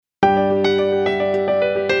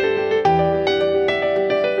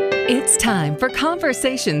time for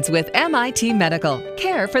Conversations with MIT Medical.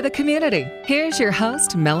 Care for the community. Here's your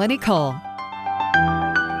host, Melanie Cole.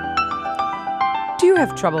 Do you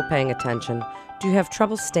have trouble paying attention? Do you have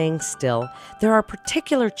trouble staying still? There are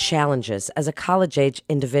particular challenges as a college-age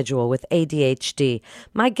individual with ADHD.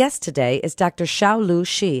 My guest today is Dr. Xiaolu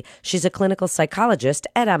Hsi. She's a clinical psychologist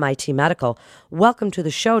at MIT Medical. Welcome to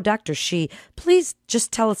the show, Dr. Hsi. Please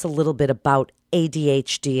just tell us a little bit about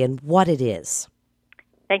ADHD and what it is.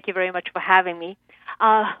 Thank you very much for having me.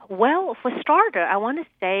 Well, for starter, I want to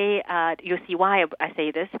say, you'll see why I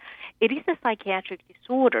say this. It is a psychiatric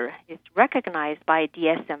disorder. It's recognized by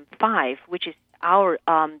DSM-5, which is our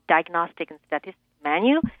diagnostic and statistics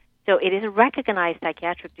manual. So it is a recognized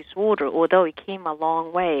psychiatric disorder, although it came a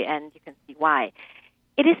long way, and you can see why.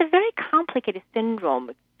 It is a very complicated syndrome,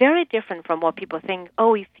 very different from what people think.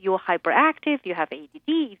 Oh, if you're hyperactive, you have ADD.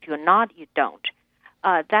 If you're not, you don't.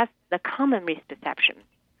 That's the common misperception.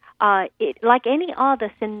 Like any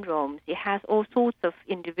other syndromes, it has all sorts of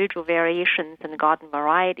individual variations and garden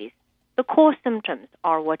varieties. The core symptoms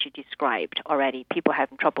are what you described already. People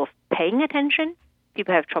having trouble paying attention.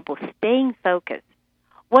 People have trouble staying focused.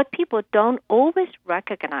 What people don't always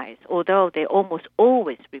recognize, although they almost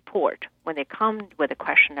always report when they come with a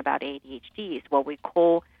question about ADHD, is what we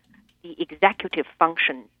call the executive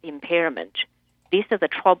function impairment. These are the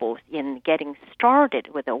troubles in getting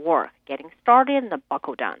started with the work, getting started and then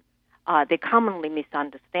buckle down. They commonly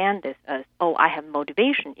misunderstand this as, oh, I have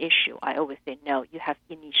motivation issue. I always say, no, you have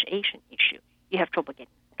initiation issue. You have trouble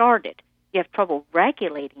getting started. You have trouble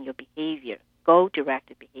regulating your behavior,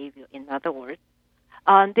 goal-directed behavior, in other words.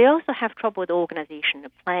 They also have trouble with organization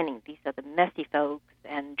and planning. These are the messy folks,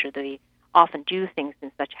 and they often do things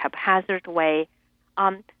in such a haphazard way.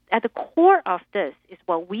 At the core of this is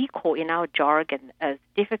what we call in our jargon as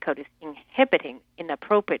difficulties inhibiting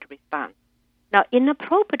inappropriate response. Now,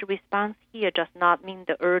 inappropriate response here does not mean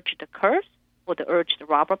the urge to curse or the urge to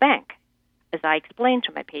rob a bank, as I explained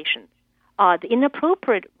to my patients. The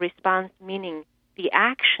inappropriate response meaning the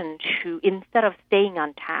action to, instead of staying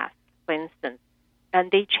on task, for instance, and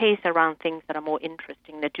they chase around things that are more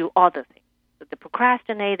interesting, they do other things. So they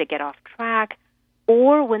procrastinate, they get off track,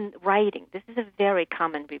 or when writing, this is a very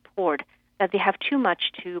common report, that they have too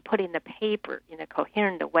much to put in the paper in a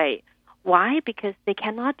coherent way. Why? Because they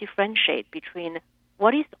cannot differentiate between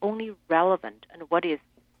what is only relevant and what is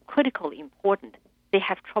critically important. They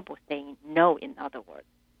have trouble saying no, in other words.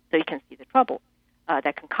 So you can see the trouble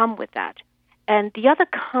that can come with that. And the other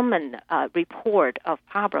common report of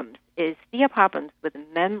problems is their problems with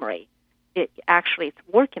memory. It's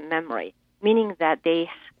working memory, meaning that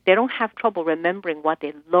they don't have trouble remembering what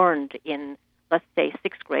they learned in, let's say,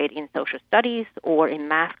 6th grade in social studies or in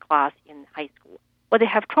math class in high school. What they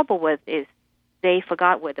have trouble with is they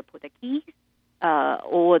forgot where to put the keys,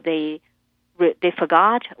 or they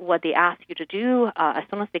forgot what they asked you to do as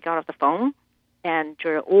soon as they got off the phone,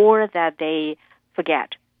 or that they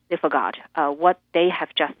forgot what they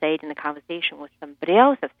have just said in the conversation, what somebody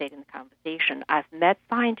else has said in the conversation. I've met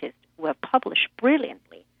scientists who have published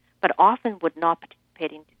brilliantly, but often would not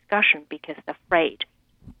participate in discussion because they're afraid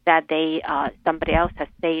that somebody else has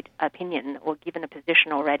said opinion or given a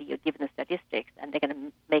position already or given the statistics, and they're going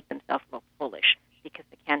to make themselves look foolish because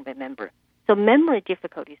they can't remember. So memory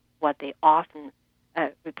difficulties is what they often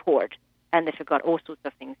report, and they forgot all sorts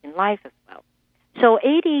of things in life as well. So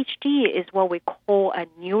ADHD is what we call a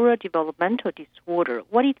neurodevelopmental disorder.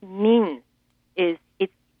 What it means is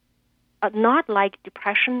it's not like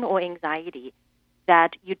depression or anxiety,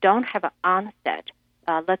 that you don't have an onset,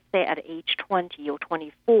 let's say at age 20 or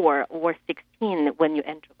 24 or 16 when you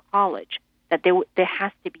enter college, that there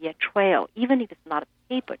has to be a trail, even if it's not a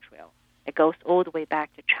paper trail, that goes all the way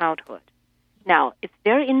back to childhood. Now, it's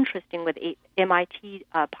very interesting with MIT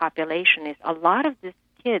population is a lot of these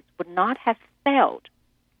kids would not have failed,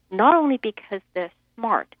 not only because they're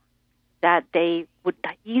smart, that they would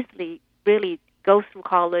easily really go through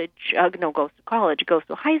high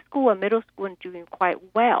school or middle school and doing quite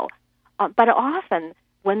well. But often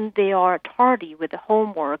when they are tardy with the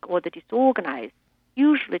homework or the disorganized,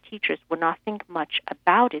 usually teachers will not think much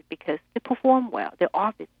about it because they perform well. They're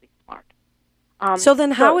obviously smart. So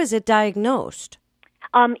then how is it diagnosed?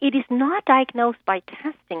 It is not diagnosed by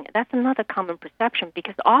testing. That's another common perception,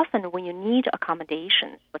 because often when you need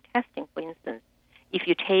accommodations for testing, for instance, if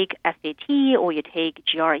you take SAT or you take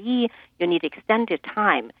GRE, you need extended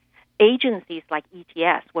time. Agencies like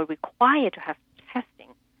ETS were required to have testing.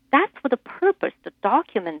 That's for the purpose to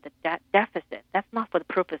document the deficit. That's not for the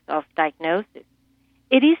purpose of diagnosis.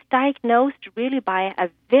 It is diagnosed really by a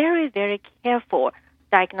very, very careful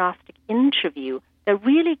diagnostic interview that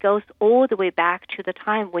really goes all the way back to the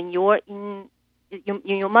time when you're in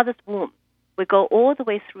your mother's womb. We go all the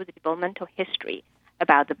way through the developmental history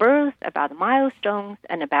about the birth, about the milestones,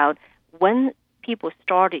 and about when people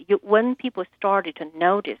started to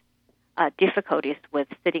notice difficulties with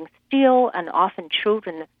sitting still, and often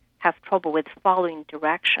children have trouble with following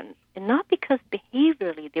directions. And not because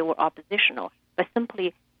behaviorally they were oppositional, but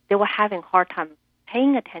simply they were having a hard time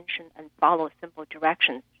paying attention and follow simple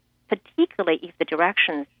directions, particularly if the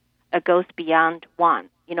directions goes beyond one.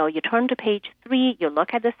 You turn to page 3, you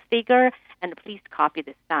look at this figure, and please copy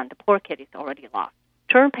this down. The poor kid is already lost.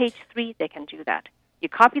 Turn page 3, they can do that. You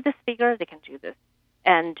copy this figure, they can do this.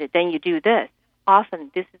 And then you do this.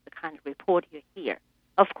 Often this is the kind of report you hear.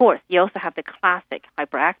 Of course, you also have the classic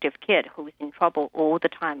hyperactive kid who is in trouble all the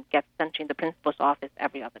time, gets sent in the principal's office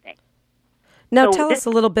every other day. Now, tell us a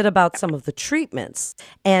little bit about some of the treatments.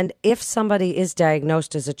 And if somebody is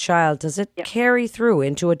diagnosed as a child, does it carry through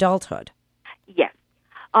into adulthood? Yes.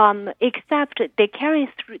 Except they carry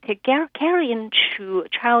into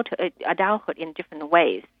childhood, adulthood in different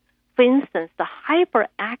ways. For instance, the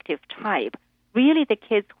hyperactive type, really the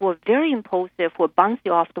kids who are very impulsive, who are bouncy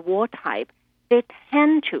off the wall type, they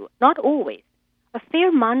tend to, not always, a fair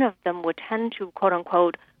amount of them would tend to, quote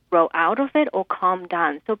unquote, grow out of it or calm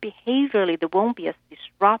down. So behaviorally, they won't be as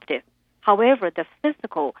disruptive. However, the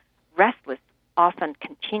physical restless often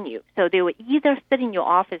continue. So they will either sit in your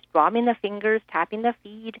office, drumming their fingers, tapping their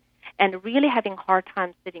feet, and really having a hard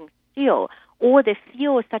time sitting still, or they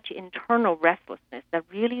feel such internal restlessness that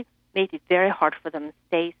really made it very hard for them to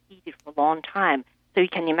stay seated for a long time. So you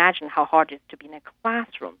can imagine how hard it is to be in a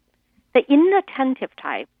classroom. The inattentive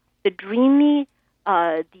type, the dreamy,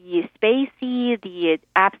 the spacey, the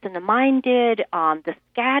absent-minded, the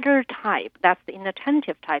scattered type, that's the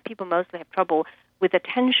inattentive type. People mostly have trouble with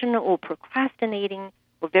attention or procrastinating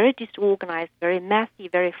or very disorganized, very messy,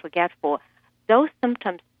 very forgetful. Those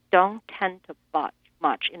symptoms don't tend to budge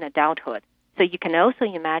much in adulthood. So you can also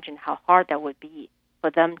imagine how hard that would be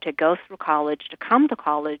for them to go through college, to come to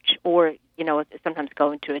college, or, sometimes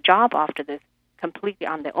go into a job after this completely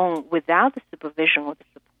on their own without the supervision or the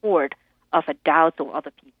support of adults or other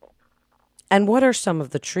people. And what are some of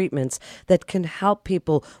the treatments that can help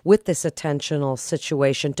people with this attentional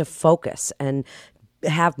situation to focus and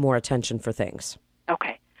have more attention for things?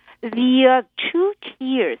 Okay. The 2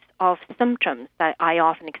 tiers of symptoms that I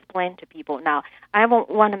often explain to people. Now, I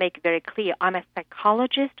want to make it very clear, I'm a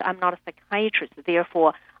psychologist, I'm not a psychiatrist,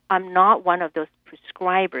 therefore I'm not one of those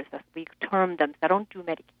prescribers, as we term them. I don't do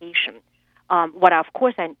medication. Of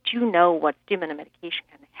course, I do know what stimulant medication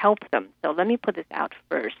can help them. So let me put this out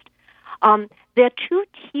first. There are 2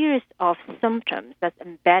 tiers of symptoms that's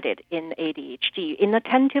embedded in ADHD,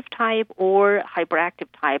 inattentive type or hyperactive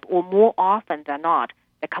type, or more often than not,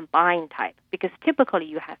 the combined type, because typically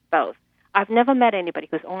you have both. I've never met anybody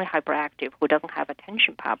who's only hyperactive who doesn't have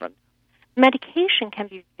attention problems. Medication can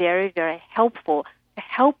be very, very helpful to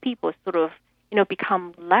help people sort of,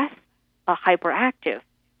 become less hyperactive,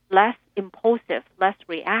 less impulsive, less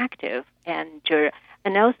reactive, and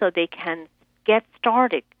also they can get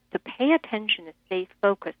started to pay attention and stay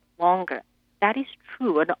focused longer. That is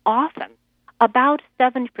true, and often about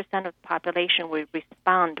 70% of the population will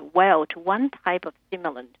respond well to one type of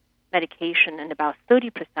stimulant medication, and about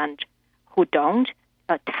 30% who don't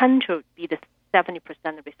tend to be the 70%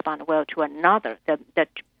 that respond well to another, the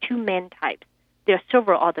 2 main types. There are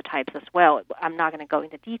several other types as well. I'm not going to go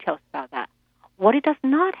into details about that. What it does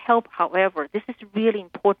not help, however, this is really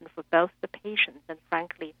important for both the patients and,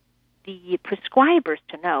 frankly, the prescribers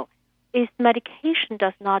to know, is medication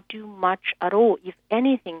does not do much at all, if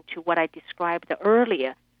anything, to what I described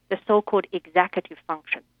earlier, the so-called executive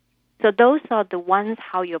function. So those are the ones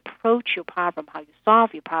how you approach your problem, how you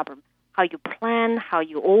solve your problem, how you plan, how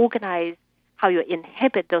you organize, how you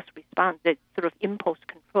inhibit those responses, the sort of impulse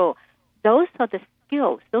control. Those are the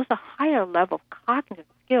skills. Those are higher level cognitive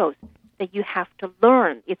skills that you have to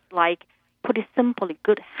learn. It's like, put it simply,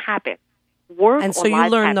 good habits. And so you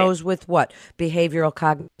learn those with what? Behavioral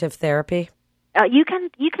cognitive therapy? You can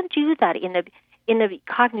do that in a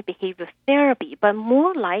cognitive behavioral therapy, but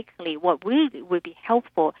more likely what really would be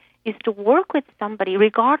helpful is to work with somebody,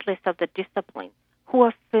 regardless of the discipline, who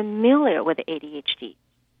are familiar with ADHD.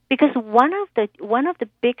 Because one of the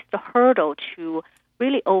biggest hurdle to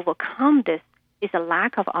really overcome this is a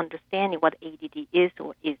lack of understanding what ADD is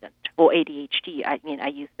or isn't, or ADHD. I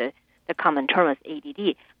use the common term as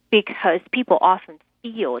ADD, because people often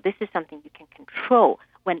feel this is something you can control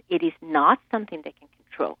when it is not something they can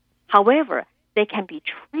control. However, they can be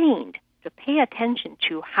trained to pay attention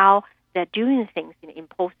to how they're doing things in an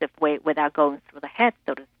impulsive way without going through the head,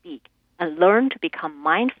 so to speak, and learn to become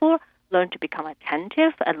mindful, learn to become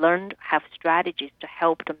attentive, and learn to have strategies to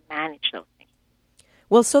help to manage those things.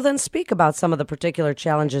 Well, so then speak about some of the particular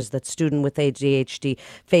challenges that students with ADHD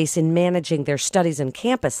face in managing their studies and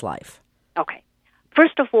campus life. Okay.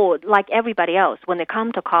 First of all, like everybody else, when they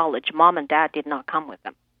come to college, mom and dad did not come with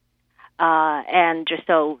them. And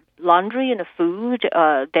so laundry and the food,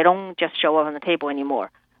 they don't just show up on the table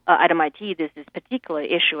anymore. At MIT, this is a particular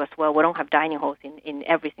issue as well. We don't have dining halls in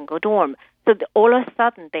every single dorm. So all of a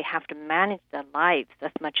sudden, they have to manage their lives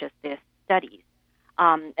as much as their studies.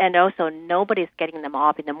 And also, nobody's getting them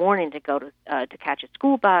up in the morning to go to catch a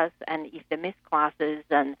school bus. And if they miss classes,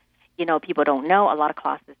 and people don't know, a lot of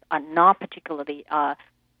classes are not particularly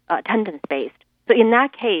attendance-based. So in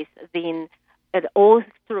that case, then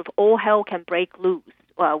all hell can break loose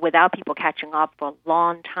without people catching up for a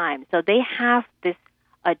long time. So they have this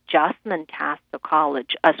adjustment task to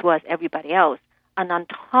college as well as everybody else. And on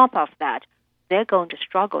top of that, they're going to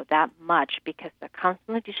struggle that much because they're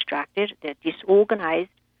constantly distracted, they're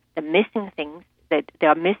disorganized, they're missing things, they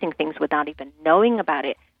are missing things without even knowing about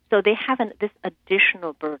it. So they have this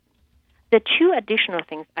additional burden. The two additional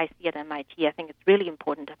things I see at MIT, I think it's really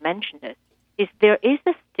important to mention this, is there is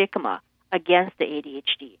a stigma against the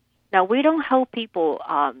ADHD. Now, we don't hold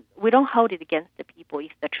it against the people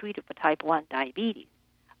if they're treated for type 1 diabetes.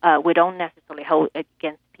 We don't necessarily hold it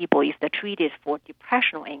against people if they're treated for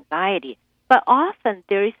depression or anxiety. But often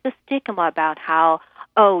there is the stigma about how,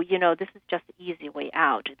 this is just the easy way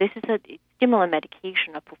out. This is a stimulant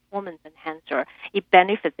medication, a performance enhancer. It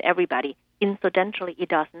benefits everybody. Incidentally, it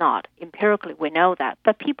does not. Empirically, we know that,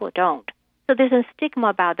 but people don't. So there's a stigma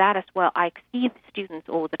about that as well. I see students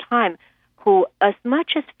all the time who, as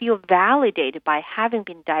much as feel validated by having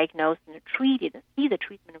been diagnosed and treated and see the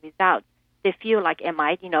treatment results, they feel like, am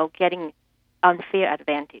I, getting unfair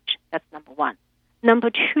advantage? That's number one. Number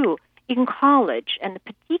two, in college, and a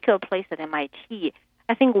particular place at MIT,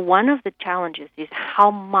 I think one of the challenges is how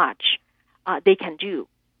much they can do.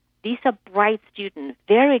 These are bright students,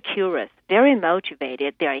 very curious, very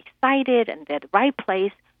motivated. They're excited and they're at the right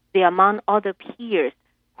place. They're among other peers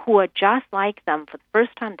who are just like them. For the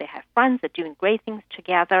first time, they have friends. They're doing great things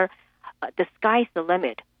together. The sky's the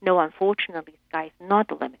limit. No, unfortunately, the sky's not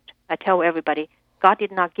the limit. I tell everybody, God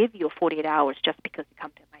did not give you 48 hours just because you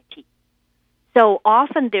come to MIT. So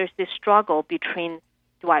often there's this struggle between,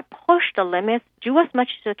 do I push the limits, do as much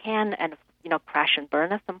as I can, and crash and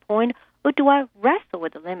burn at some point, or do I wrestle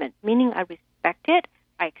with the limit, meaning I respect it,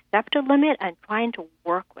 I accept the limit, and trying to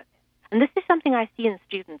work with it. And this is something I see in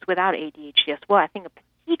students without ADHD as well. I think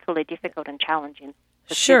particularly difficult and challenging.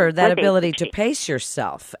 Sure, that ability to pace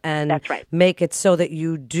yourself and make it so that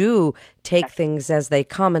you do take things as they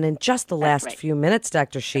come. And in just the last few minutes,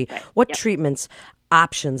 Dr. Hsi, what treatments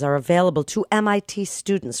options are available to MIT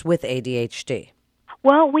students with ADHD?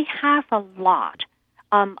 Well, we have a lot.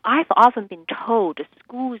 I've often been told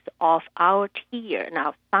schools of our tier and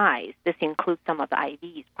our size, this includes some of the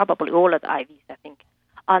IVs, probably all of the IVs, I think,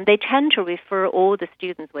 they tend to refer all the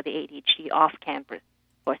students with ADHD off campus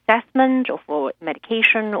for assessment or for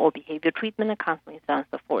medication or behavior treatment and counseling, so on and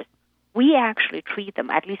so forth. We actually treat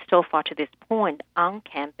them, at least so far to this point, on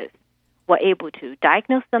campus. We're able to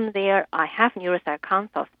diagnose them there. I have neuropsych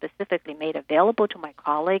consults specifically made available to my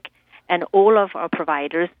colleague, and all of our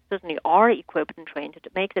providers certainly are equipped and trained to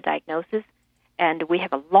make the diagnosis. And we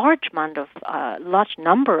have a large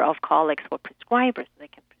number of colleagues who are prescribers. They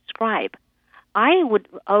can prescribe. I would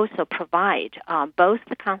also provide both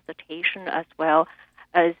the consultation as well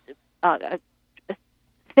as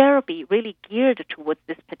therapy really geared towards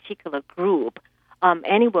this particular group,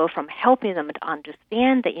 anywhere from helping them to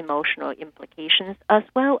understand the emotional implications as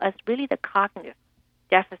well as really the cognitive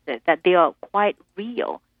deficit, that they are quite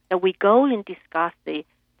real, that we go and discuss the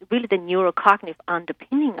neurocognitive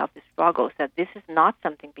underpinning of the struggles, that this is not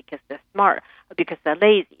something because they're smart, because they're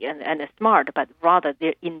lazy and they're smart, but rather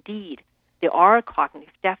there are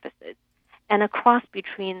cognitive deficits. And across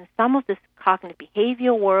between some of this cognitive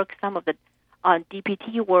behavior work, some of the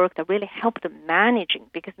DPT work that really help them managing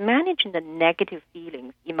the negative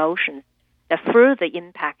feelings, emotions that further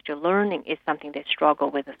impact your learning is something they struggle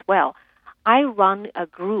with as well. I run a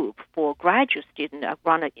group for graduate students. I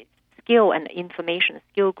run a skill and information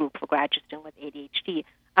skill group for graduate students with ADHD.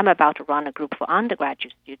 I'm about to run a group for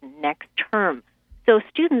undergraduate students next term. So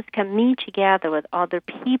students can meet together with other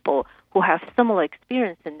people who have similar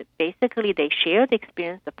experience, and basically they share the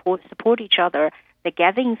experience, support each other, they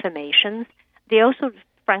gather information. They also,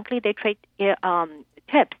 frankly, they trade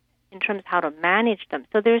tips in terms of how to manage them.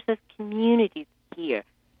 So there's this community here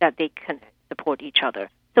that they can support each other.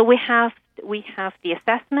 So we have the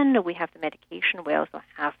assessment, we have the medication, we also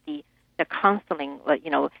have the counseling,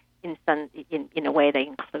 in a way that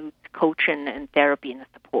includes coaching and therapy and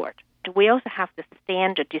support. We also have the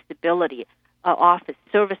standard disability office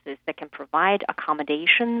services that can provide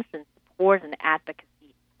accommodations and support and advocacy,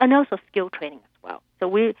 and also skill training as well. So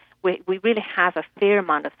we really have a fair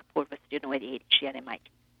amount of support for students with ADHD at MIT.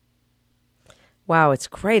 Wow, it's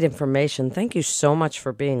great information. Thank you so much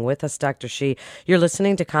for being with us, Dr. Hsi. You're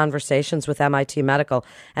listening to Conversations with MIT Medical.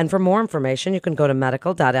 And for more information, you can go to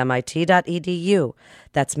medical.mit.edu.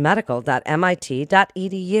 That's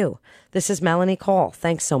medical.mit.edu. This is Melanie Cole.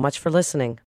 Thanks so much for listening.